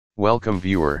Welcome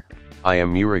viewer, I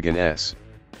am Murugan S.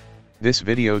 This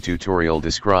video tutorial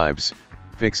describes,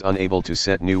 fix unable to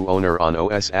set new owner on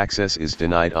OS access is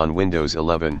denied on Windows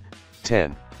 11,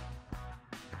 10.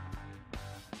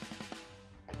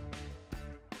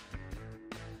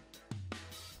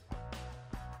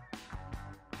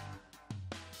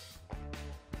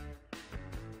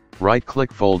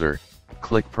 Right-click folder,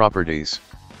 click Properties.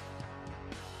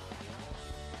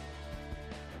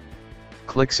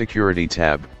 Click Security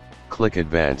tab, click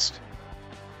Advanced.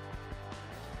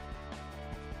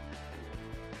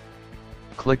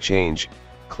 Click Change,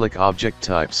 click Object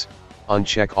Types,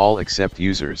 uncheck all except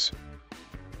users.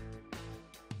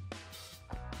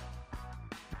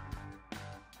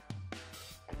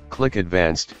 Click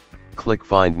Advanced, click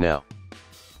Find Now.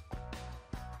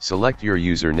 Select your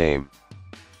username.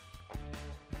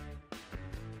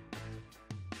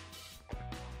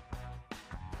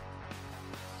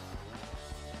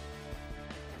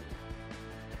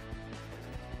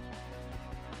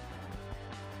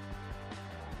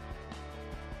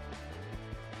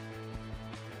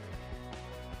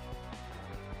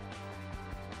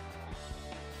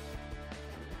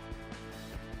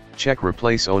 Check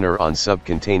Replace Owner on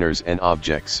Subcontainers and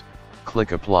Objects,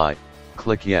 click Apply,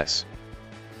 click Yes.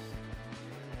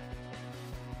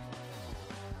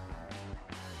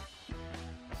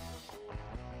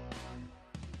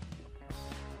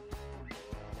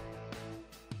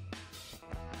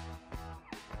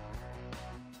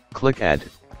 Click Add,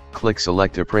 click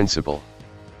Select a Principal.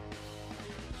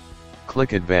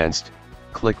 Click Advanced,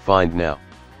 click Find Now.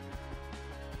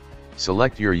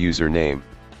 Select your username.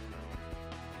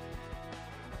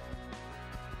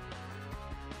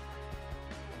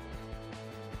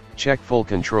 Check Full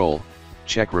Control,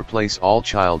 check Replace all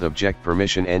child object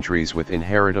permission entries with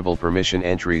inheritable permission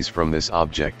entries from this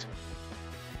object.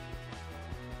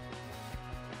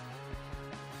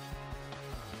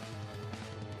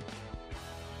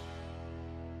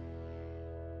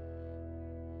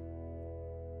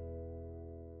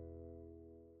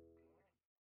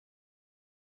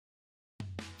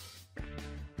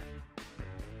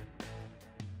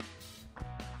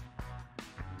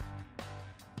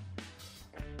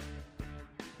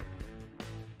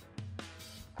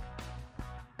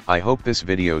 I hope this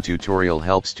video tutorial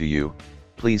helps to you.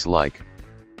 Please like,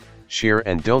 share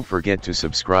and don't forget to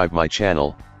subscribe my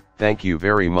channel. Thank you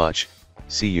very much.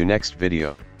 See you next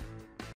video.